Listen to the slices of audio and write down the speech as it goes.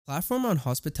Platform on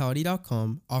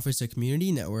Hospitality.com offers a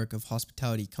community network of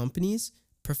hospitality companies,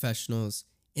 professionals,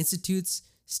 institutes,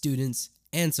 students,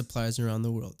 and suppliers around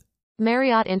the world.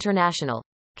 Marriott International.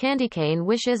 Candy cane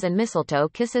wishes and mistletoe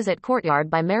kisses at Courtyard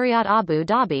by Marriott Abu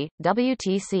Dhabi,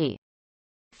 WTC.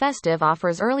 Festive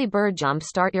offers early bird jump.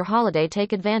 Start your holiday.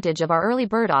 Take advantage of our early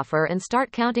bird offer and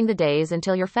start counting the days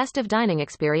until your festive dining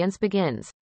experience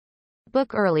begins.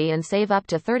 Book early and save up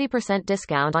to 30%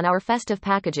 discount on our festive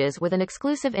packages with an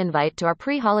exclusive invite to our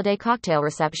pre-holiday cocktail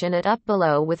reception at Up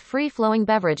Below with free-flowing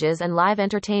beverages and live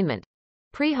entertainment.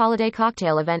 Pre-holiday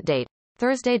cocktail event date: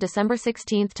 Thursday, December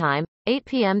 16th. Time: 8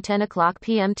 p.m. 10 o'clock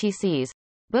p.m. TCs.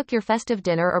 Book your festive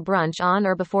dinner or brunch on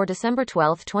or before December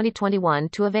 12, 2021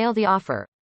 to avail the offer.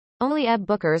 Only EB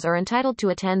bookers are entitled to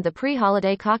attend the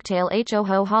pre-holiday cocktail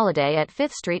HOHO holiday at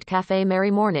 5th Street Cafe.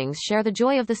 Merry mornings. Share the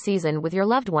joy of the season with your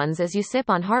loved ones as you sip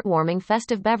on heartwarming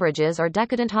festive beverages or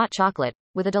decadent hot chocolate,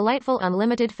 with a delightful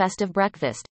unlimited festive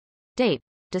breakfast. Date: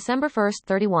 December 1st,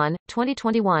 31,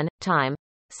 2021. Time: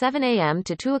 7 a.m.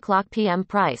 to 2 o'clock p.m.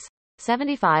 Price: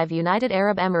 75 United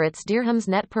Arab Emirates dirhams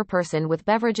net per person with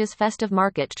beverages. Festive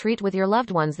market treat with your loved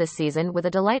ones this season with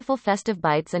a delightful festive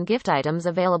bites and gift items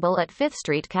available at 5th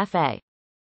Street Cafe.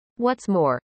 What's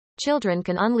more, children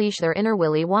can unleash their inner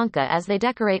Willy Wonka as they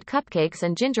decorate cupcakes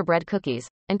and gingerbread cookies,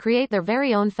 and create their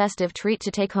very own festive treat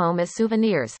to take home as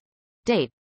souvenirs.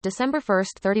 Date: December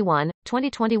 1st, 31,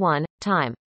 2021.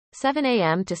 Time: 7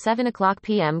 a.m. to 7 o'clock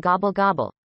p.m. Gobble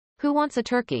gobble. Who wants a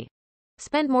turkey?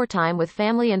 Spend more time with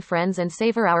family and friends and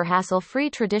savor our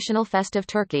hassle-free traditional festive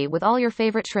turkey with all your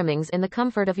favorite trimmings in the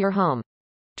comfort of your home.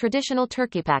 Traditional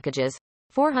turkey packages: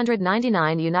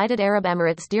 499 United Arab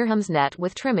Emirates dirhams net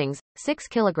with trimmings, 6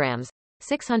 kilograms.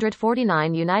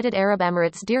 649 United Arab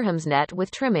Emirates dirhams net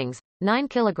with trimmings, 9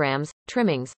 kilograms.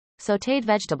 Trimmings: sautéed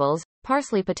vegetables,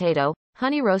 parsley potato,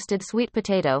 honey roasted sweet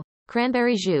potato,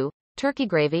 cranberry jus, turkey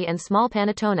gravy and small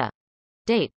panettone.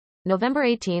 Date: November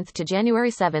 18th to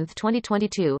January 7th,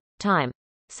 2022. Time: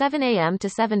 7 a.m. to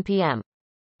 7 p.m.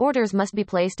 Orders must be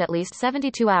placed at least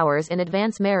 72 hours in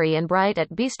advance. Merry and bright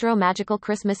at Bistro. Magical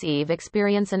Christmas Eve.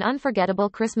 Experience an unforgettable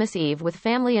Christmas Eve with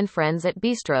family and friends at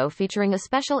Bistro, featuring a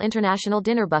special international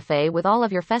dinner buffet with all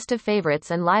of your festive favorites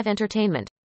and live entertainment.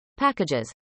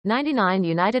 Packages: 99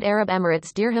 United Arab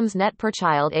Emirates dirhams net per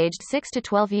child aged 6 to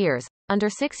 12 years. Under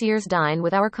 6 years dine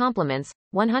with our compliments.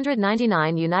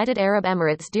 199 United Arab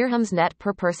Emirates dirhams net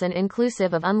per person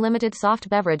inclusive of unlimited soft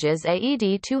beverages.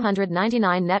 AED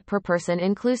 299 net per person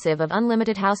inclusive of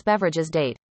unlimited house beverages.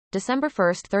 Date: December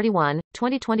 1st, 31,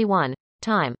 2021.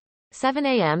 Time: 7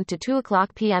 a.m. to 2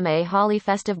 o'clock p.m. A Holly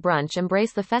festive brunch.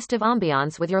 Embrace the festive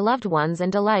ambiance with your loved ones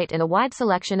and delight in a wide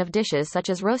selection of dishes such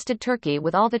as roasted turkey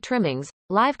with all the trimmings,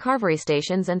 live carvery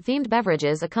stations and themed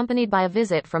beverages accompanied by a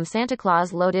visit from Santa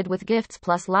Claus loaded with gifts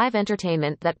plus live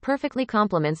entertainment that perfectly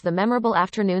complements the memorable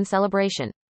afternoon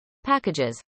celebration.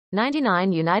 Packages: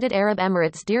 99 United Arab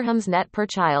Emirates dirhams net per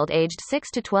child aged 6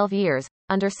 to 12 years.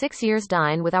 Under 6 years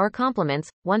dine with our compliments.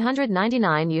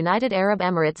 199 United Arab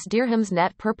Emirates dirhams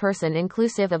net per person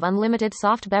inclusive of unlimited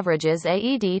soft beverages.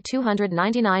 AED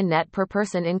 299 net per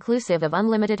person inclusive of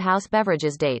unlimited house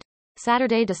beverages. Date: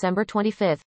 Saturday, December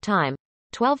 25th. Time: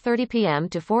 12:30 p.m.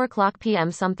 to 4 o'clock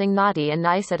p.m. Something naughty and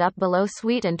nice at Up Below.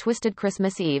 Sweet and twisted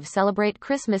Christmas Eve. Celebrate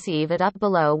Christmas Eve at Up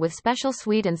Below with special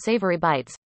sweet and savory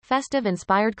bites, festive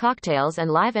inspired cocktails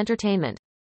and live entertainment.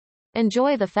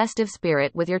 Enjoy the festive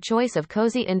spirit with your choice of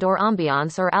cozy indoor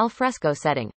ambiance or al fresco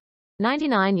setting.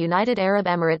 99 United Arab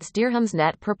Emirates dirhams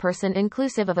net per person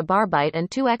inclusive of a bar bite and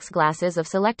 2x glasses of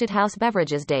selected house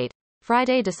beverages. Date: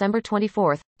 Friday, December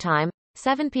 24th. Time: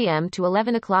 7 p.m. to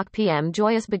 11 o'clock p.m.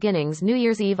 Joyous beginnings. New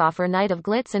Year's Eve offer night of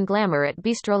glitz and glamour at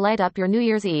Bistro. Light up your New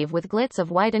Year's Eve with glitz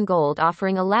of white and gold,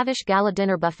 offering a lavish gala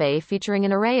dinner buffet featuring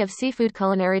an array of seafood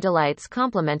culinary delights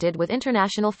complemented with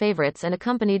international favorites and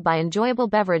accompanied by enjoyable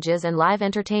beverages and live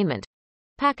entertainment.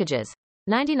 Packages: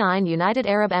 99 United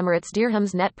Arab Emirates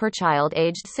dirhams net per child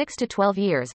aged 6 to 12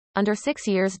 years. Under 6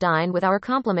 years dine with our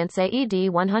compliments. AED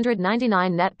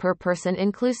 199 net per person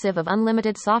inclusive of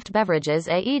unlimited soft beverages.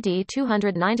 AED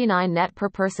 299 net per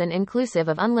person inclusive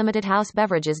of unlimited house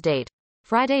beverages. Date: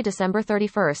 Friday, December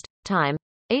 31st. Time: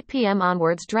 8 p.m.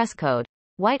 onwards. Dress code: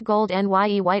 White Gold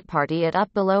NYE White Party at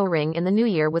Up Below. Ring in the new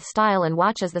year with style and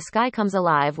watch as the sky comes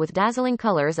alive with dazzling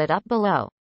colors at Up Below.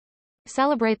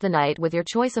 Celebrate the night with your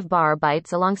choice of bar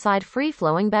bites alongside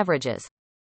free-flowing beverages.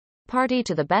 Party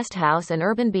to the best house and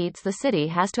urban beats the city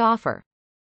has to offer.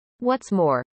 What's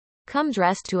more, come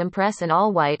dressed to impress in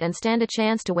all white and stand a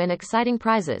chance to win exciting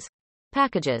prizes.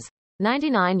 Packages: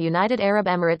 $99 United Arab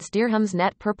Emirates dirhams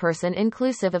net per person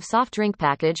inclusive of soft drink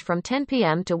package from 10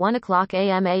 p.m. to 1 o'clock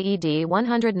a.m. AED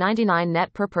 $199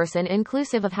 net per person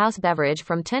inclusive of house beverage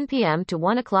from 10 p.m. to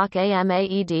 1 o'clock a.m.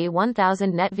 AED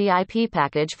 1000 net VIP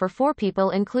package for 4 people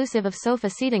inclusive of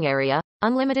sofa seating area,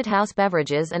 unlimited house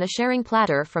beverages and a sharing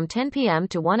platter from 10 p.m.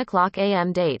 to 1 o'clock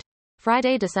a.m. Date: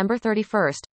 Friday, December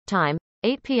 31st. Time: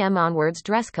 8 p.m. onwards.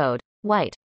 Dress code: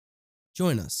 white.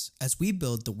 Join us as we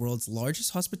build the world's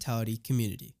largest hospitality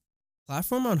community.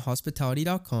 Platform on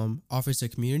Hospitality.com offers a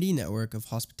community network of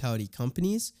hospitality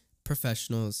companies,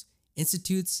 professionals,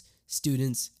 institutes,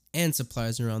 students, and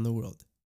suppliers around the world.